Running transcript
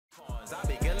I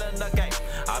be killing the game.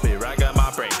 I be racking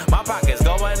my brain. My pockets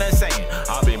going insane.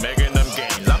 I'll be making them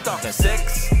gains. I'm talking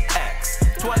 6x,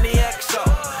 20x show.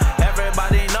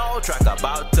 Everybody know track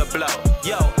about to blow.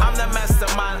 Yo, I'm the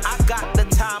mastermind. I got the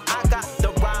time. I got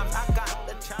the rhyme. I got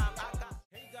the chime.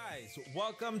 Hey guys,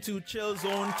 welcome to Chill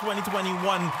Zone 2021.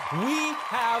 We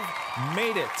have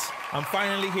made it. I'm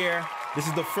finally here. This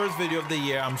is the first video of the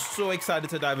year. I'm so excited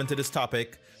to dive into this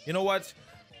topic. You know what?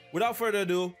 Without further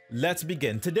ado, let's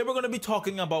begin. Today we're going to be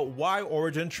talking about why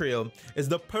Origintrail is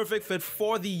the perfect fit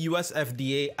for the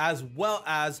US-FDA as well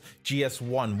as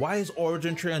GS1. Why is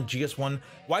Origintrail and GS1,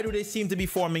 why do they seem to be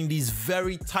forming these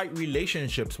very tight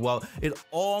relationships? Well, it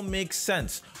all makes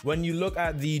sense. When you look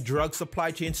at the Drug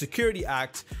Supply Chain Security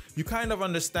Act, you kind of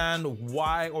understand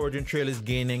why Origintrail is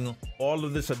gaining all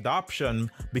of this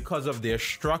adoption because of their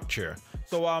structure.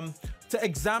 So, to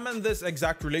examine this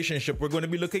exact relationship, we're going to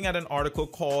be looking at an article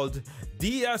called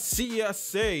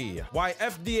DSCSA, Why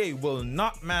FDA Will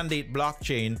Not Mandate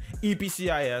Blockchain,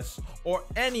 EPCIS, or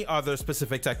any other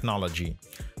specific technology.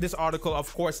 This article,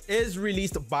 of course, is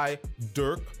released by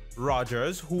Dirk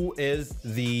Rogers, who is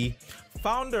the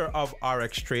founder of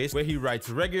Origintrail, where he writes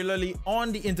regularly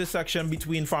on the intersection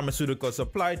between pharmaceutical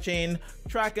supply chain,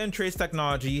 track and trace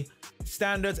technology,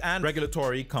 standards, and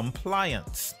regulatory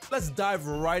compliance. Let's dive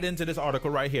right into this article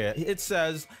right here. It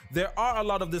says there are a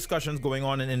lot of discussions going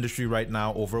on in industry right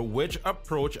now over which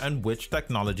approach and which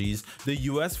technologies the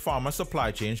US pharma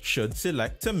supply chain should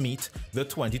select to meet the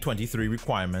 2023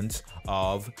 requirements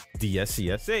of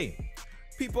DSCSA.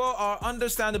 People are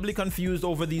understandably confused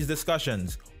over these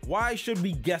discussions. Why should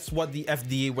we guess what the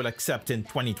FDA will accept in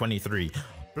 2023?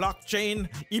 Blockchain,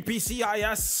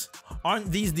 EPCIS?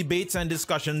 Aren't these debates and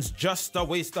discussions just a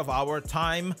waste of our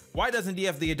time? Why doesn't the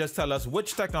FDA just tell us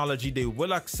which technology they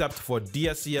will accept for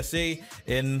DSCSA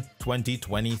in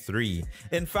 2023?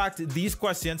 In fact, these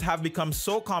questions have become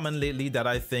so common lately that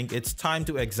I think it's time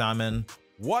to examine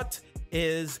what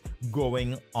is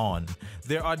going on.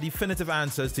 There are definitive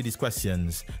answers to these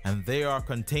questions, and they are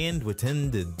contained within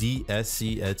the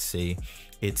DSCSA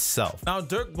itself. Now,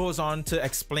 Dirk goes on to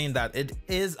explain that it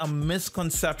is a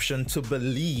misconception to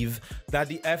believe that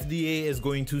the FDA is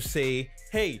going to say,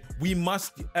 hey,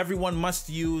 everyone must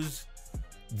use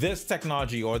this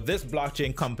technology or this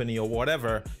blockchain company or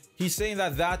whatever. He's saying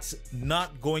that that's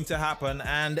not going to happen,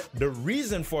 and the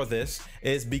reason for this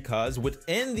is because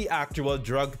within the actual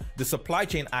the Supply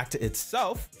Chain Act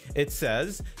itself, it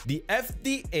says the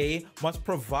FDA must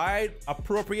provide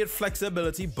appropriate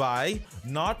flexibility by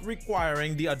not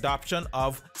requiring the adoption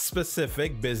of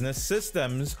specific business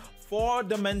systems for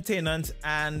the maintenance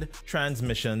and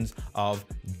transmissions of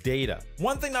data.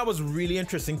 One thing that was really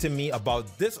interesting to me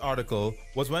about this article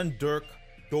was when Dirk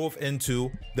dove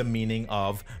into the meaning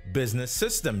of business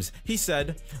systems. He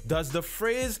said, does the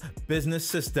phrase business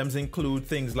systems include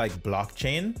things like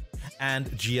blockchain and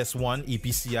GS1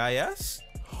 EPCIS?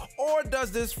 Or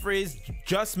does this phrase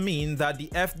just mean that the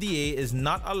FDA is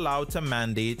not allowed to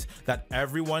mandate that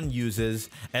everyone uses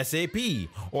SAP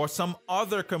or some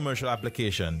other commercial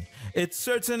application? It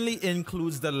certainly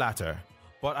includes the latter,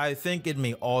 but I think it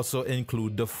may also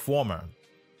include the former.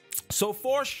 So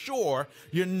for sure,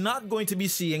 you're not going to be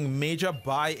seeing major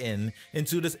buy-in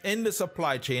into this in the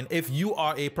supply chain if you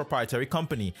are a proprietary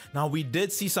company. Now, we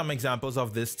did see some examples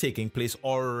of this taking place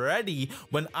already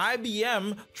when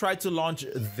IBM tried to launch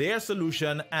their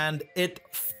solution and it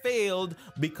failed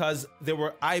because there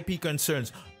were IP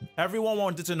concerns. Everyone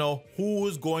wanted to know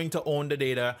who's going to own the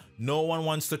data. No one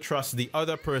wants to trust the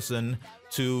other person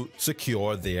to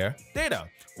secure their data,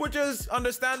 which is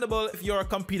understandable. If you're a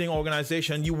competing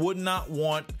organization, you would not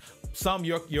want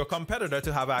your competitor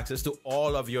to have access to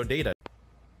all of your data.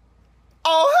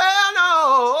 Oh, hell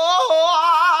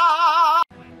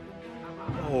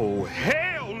no! Oh,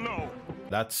 hell no!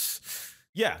 That's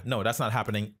not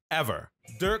happening ever.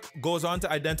 Dirk goes on to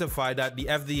identify that the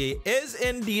FDA is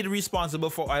indeed responsible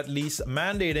for at least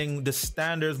mandating the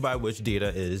standards by which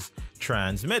data is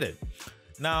transmitted.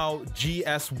 Now,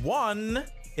 GS1,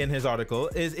 in his article,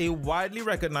 is a widely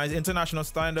recognized international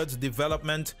standards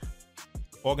development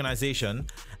organization,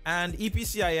 and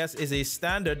EPCIS is a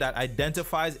standard that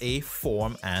identifies a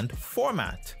form and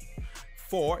format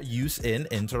for use in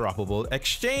interoperable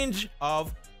exchange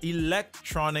of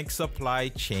electronic supply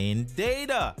chain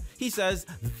data. He says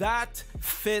that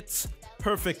fits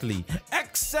perfectly,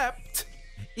 except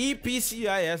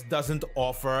EPCIS doesn't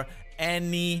offer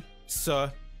any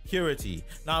security.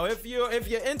 Now, if you're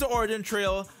into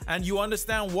Origintrail and you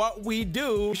understand what we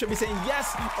do, you should be saying, yes,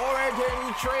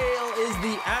 Origintrail is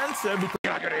the answer, because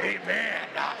you're not gonna hate man.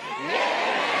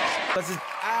 Yes. because it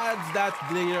adds that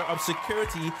layer of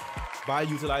security by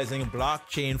utilizing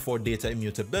blockchain for data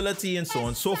immutability and so on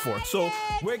and so forth. So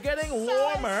we're getting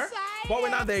warmer, but we're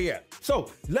not there yet.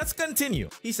 So let's continue.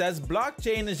 He says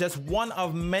blockchain is just one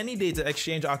of many data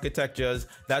exchange architectures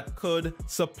that could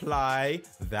supply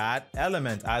that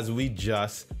element, as we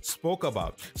just spoke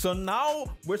about. So now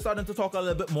we're starting to talk a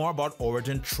little bit more about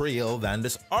Origintrail than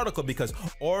this article, because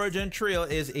Origintrail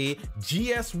is a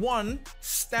GS1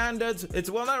 standards. It's,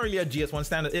 well, not really a GS1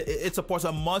 standard. It supports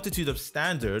a multitude of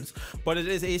standards, but it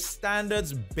is a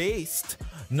standards-based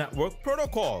network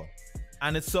protocol,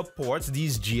 and it supports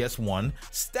these GS1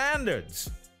 standards.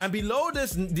 And below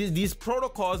these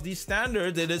protocols, these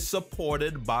standards, it is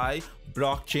supported by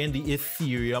blockchain, the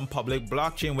Ethereum public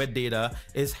blockchain, where data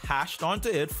is hashed onto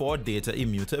it for data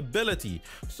immutability.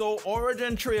 So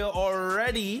Origintrail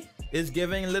already is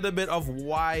giving a little bit of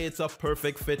why it's a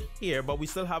perfect fit here, but we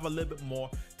still have a little bit more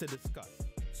to discuss.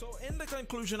 So in the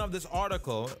conclusion of this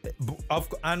article,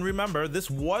 and remember, this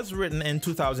was written in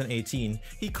 2018,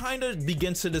 he kind of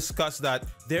begins to discuss that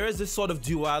there is this sort of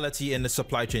duality in the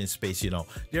supply chain space. You know,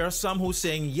 there are some who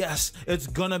saying, yes, it's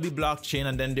gonna be blockchain,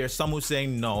 and then there's some who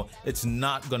saying, no, it's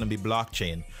not gonna be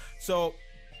blockchain. So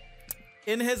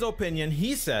in his opinion,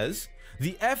 he says,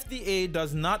 the FDA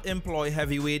does not employ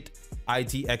heavyweight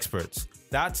IT experts.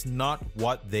 That's not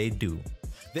what they do.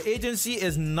 The agency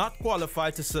is not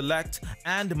qualified to select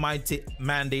and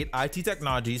mandate IT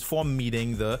technologies for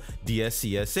meeting the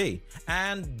DSCSA,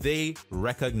 and they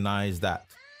recognize that.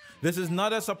 This is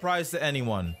not a surprise to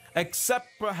anyone, except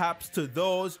perhaps to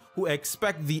those who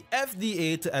expect the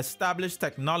FDA to establish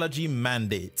technology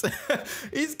mandates.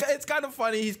 It's kind of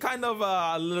funny. He's kind of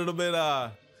a little bit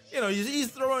he's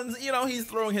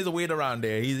throwing his weight around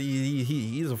there.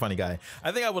 He's a funny guy.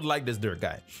 I think I would like this Dirk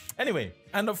guy. Anyway,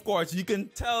 and of course, you can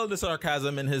tell the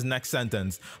sarcasm in his next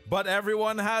sentence. But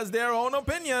everyone has their own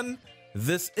opinion.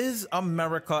 This is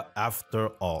America after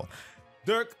all.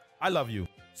 Dirk, I love you.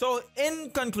 So in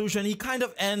conclusion, he kind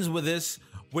of ends with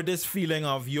this feeling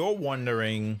of, you're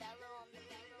wondering,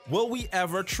 will we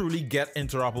ever truly get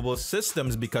interoperable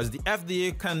systems? Because the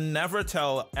FDA can never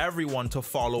tell everyone to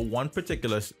follow one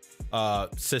particular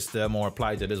system or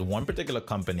apply to this one particular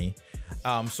company.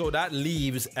 So that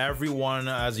leaves everyone,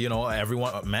 as you know,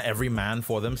 every man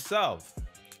for themselves.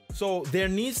 So there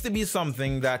needs to be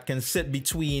something that can sit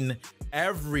between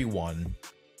everyone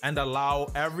and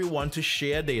allow everyone to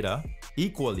share data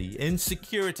equally in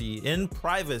security, in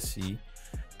privacy,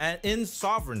 and in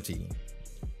sovereignty,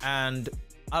 and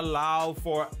allow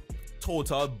for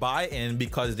total buy-in,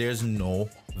 because there's no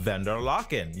vendor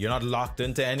lock-in. You're not locked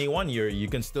into anyone. You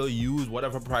can still use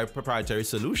whatever proprietary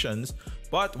solutions,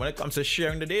 but when it comes to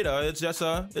sharing the data,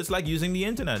 it's like using the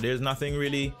internet. There's nothing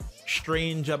really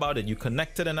strange about it. You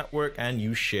connect to the network and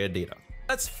you share data.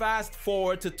 Let's fast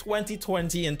forward to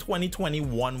 2020 and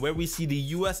 2021, where we see the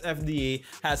US-FDA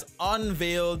has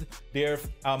unveiled their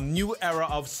new era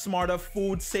of smarter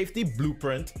food safety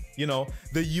blueprint. You know,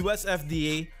 the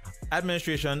US-FDA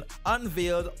administration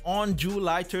unveiled on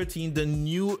July 13 the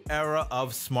new era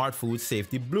of smart food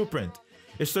safety blueprint,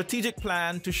 a strategic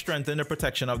plan to strengthen the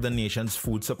protection of the nation's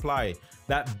food supply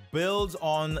that builds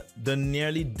on the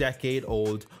nearly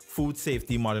decade-old Food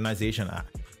Safety Modernization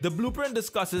Act. The blueprint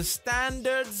discusses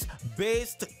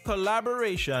standards-based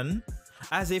collaboration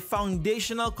as a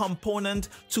foundational component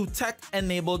to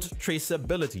tech-enabled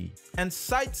traceability, and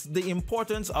cites the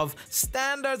importance of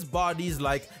standards bodies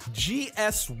like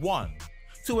GS1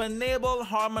 to enable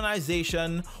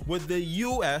harmonization with the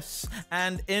US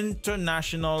and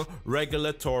international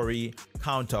regulatory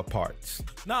counterparts.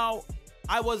 Now,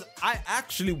 I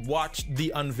actually watched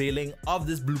the unveiling of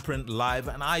this blueprint live,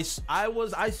 and I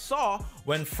saw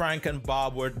when Frank and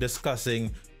Bob were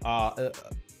discussing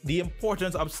the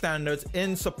importance of standards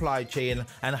in supply chain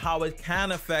and how it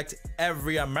can affect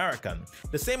every American.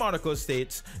 The same article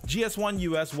states, GS1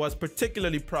 US was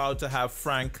particularly proud to have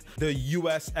Frank, the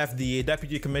US FDA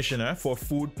Deputy Commissioner for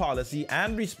Food Policy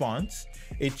and Response,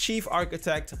 a chief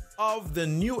architect of the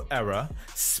new era,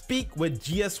 speak with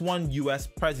GS1 US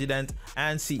President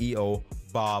and CEO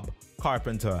Bob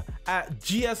Carpenter at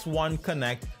GS1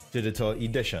 Connect Digital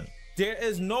Edition. There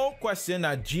is no question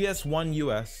that GS1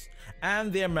 US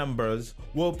and their members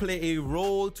will play a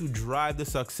role to drive the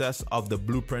success of the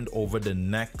blueprint over the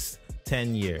next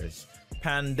 10 years.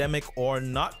 Pandemic or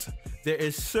not, there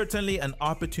is certainly an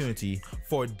opportunity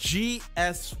for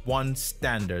GS1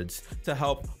 standards to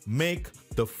help make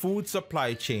the food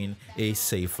supply chain a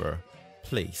safer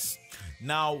place.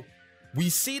 Now, we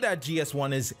see that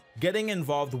GS1 is getting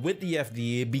involved with the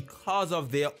FDA because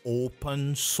of their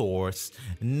open source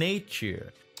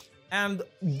nature. And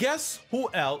guess who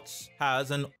else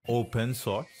has an open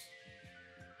source,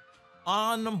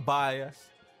 unbiased,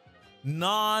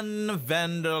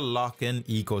 non-vendor lock-in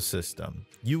ecosystem?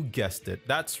 You guessed it.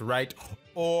 That's right,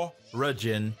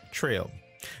 Origintrail.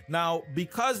 Now,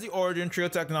 because the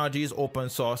Origintrail technology is open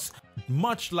source,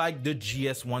 much like the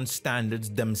GS1 standards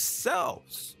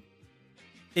themselves,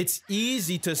 it's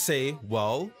easy to say,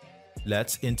 well,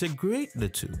 let's integrate the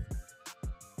two.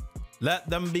 Let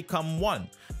them become one.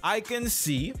 I can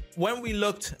see when we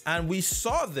looked and we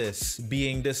saw this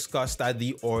being discussed at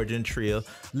the Origintrail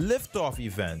liftoff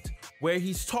event, where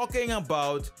he's talking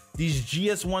about these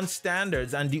GS1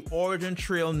 standards and the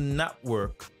Origintrail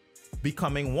network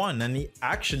becoming one. And he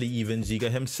actually, even Ziga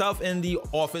himself in the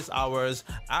office hours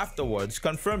afterwards,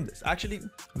 confirmed this. Actually,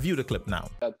 view the clip now.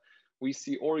 That we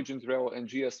see Origintrail and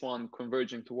GS1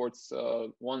 converging towards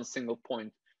one single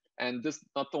point. And this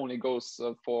not only goes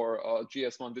for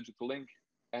GS1 Digital Link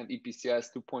and EPCS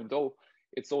 2.0,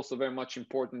 it's also very much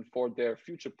important for their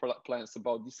future plans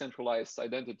about decentralized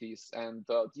identities and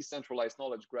decentralized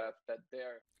knowledge graph that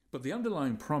they're... But the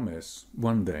underlying promise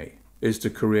one day is to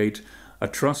create a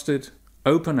trusted,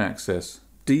 open access,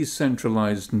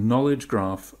 decentralized knowledge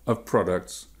graph of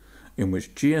products in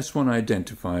which GS1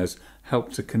 identifiers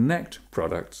help to connect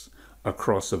products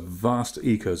across a vast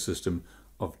ecosystem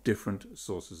of different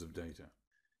sources of data.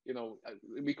 You know,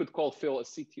 we could call Phil a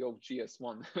CTO of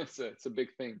GS1. It's a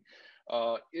big thing.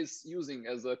 Is using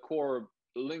as a core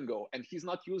lingo, and he's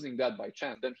not using that by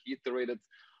chance. Then he iterated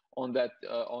on that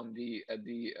at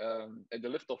the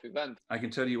liftoff event. I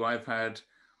can tell you, I've had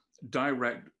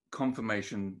direct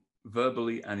confirmation,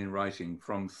 verbally and in writing,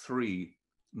 from 3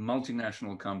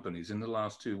 multinational companies in the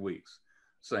last 2 weeks,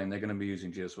 saying they're going to be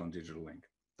using GS1 Digital Link.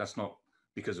 That's not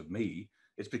because of me.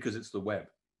 It's because it's the web.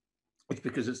 It's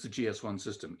because it's the GS1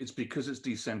 system. It's because it's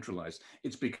decentralized.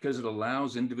 It's because it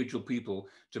allows individual people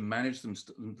to manage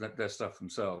their stuff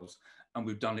themselves. And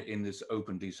we've done it in this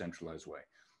open, decentralized way.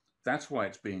 That's why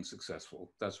it's being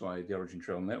successful. That's why the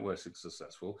Origintrail network is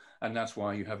successful. And that's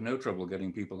why you have no trouble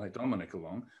getting people like Dominic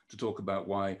along to talk about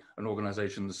why an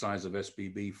organization the size of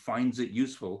SBB finds it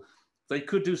useful. They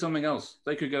could do something else.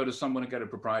 They could go to someone and get a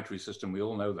proprietary system. We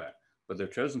all know that. But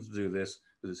they've chosen to do this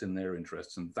because it's in their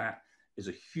interests. And that is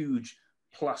a huge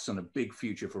plus and a big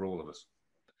future for all of us.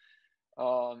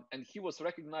 And he was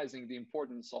recognizing the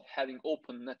importance of having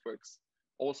open networks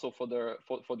also for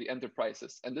the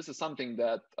enterprises. And this is something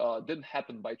that didn't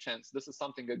happen by chance. This is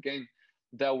something, again,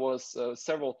 that was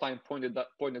several times pointed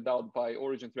out by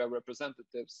Origintrail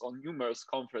representatives on numerous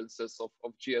conferences of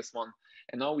GS1.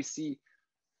 And now we see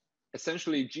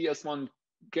essentially GS1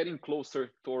 getting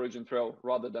closer to Origintrail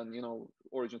rather than, you know,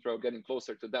 Origintrail getting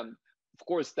closer to them. Of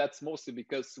course, that's mostly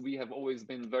because we have always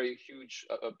been very huge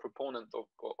proponent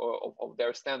of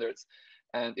their standards.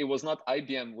 And it was not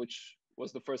IBM, which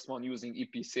was the first one using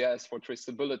EPCS for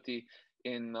traceability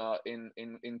in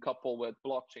couple with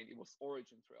blockchain. It was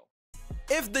Origintrail.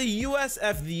 If the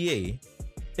US-FDA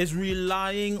is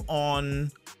relying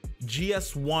on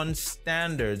GS1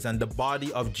 standards and the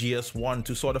body of GS1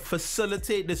 to sort of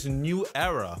facilitate this new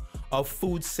era of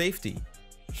food safety,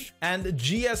 and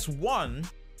GS1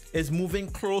 is moving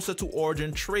closer to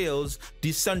Origintrail's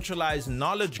decentralized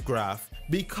knowledge graph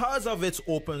because of its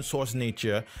open source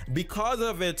nature, because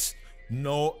of its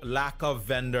no lack of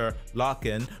vendor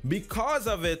lock-in, because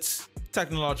of its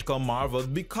technological marvels,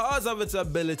 because of its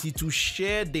ability to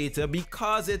share data,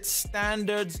 because it's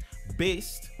standards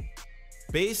based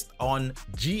on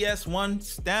GS1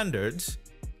 standards,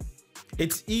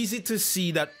 it's easy to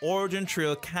see that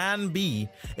Origintrail can be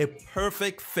a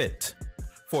perfect fit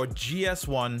for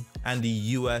GS1 and the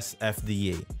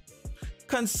US-FDA.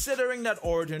 Considering that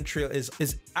Origintrail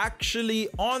is actually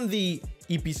on the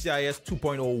EPCIS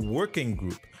 2.0 working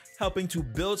group, helping to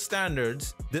build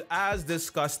standards as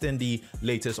discussed in the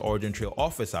latest Origintrail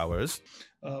office hours.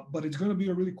 But it's going to be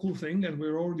a really cool thing, and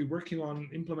we're already working on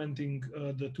implementing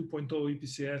the 2.0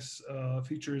 EPCS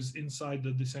features inside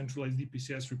the decentralized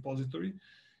EPCS repository.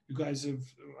 You guys have,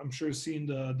 I'm sure, seen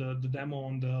the demo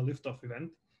on the liftoff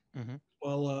event. Mm-hmm.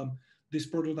 Well, this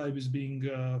prototype is being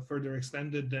further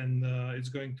extended, and it's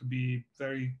going to be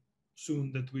very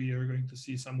soon that we are going to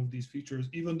see some of these features,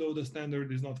 even though the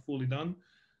standard is not fully done.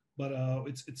 But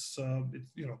it's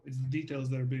you know, it's the details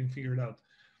that are being figured out.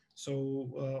 So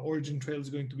Origintrail is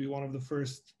going to be one of the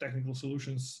first technical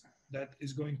solutions that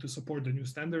is going to support the new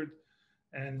standard,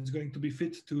 and it's going to be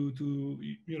fit to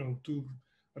you know, to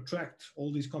attract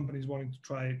all these companies wanting to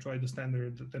try the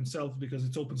standard themselves, because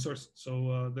it's open source.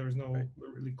 So there is no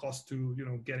really cost to, you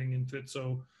know, getting into it.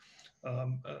 So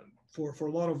for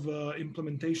a lot of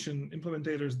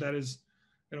implementators, that is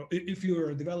you know, if you're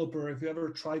a developer, if you ever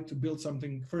try to build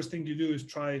something, first thing you do is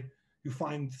you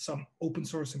find some open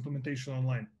source implementation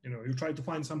online. You know, you try to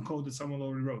find some code that someone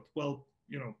already wrote. Well,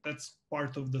 you know, that's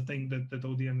part of the thing that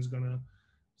ODN is gonna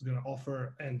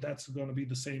offer, and that's gonna be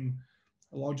the same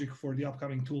logic for the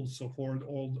upcoming tools. So for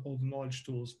all the knowledge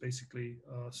tools, basically,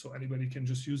 so anybody can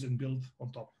just use and build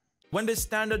on top. When the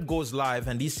standard goes live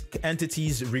and these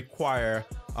entities require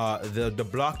the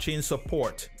blockchain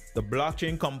support, the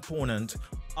blockchain component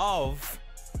of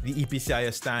the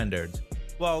EPCIS standard,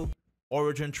 well,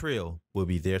 Origintrail will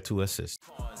be there to assist.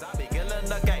 I be killing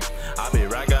the game. I be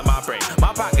racking my brain.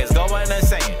 My pockets going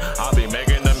insane.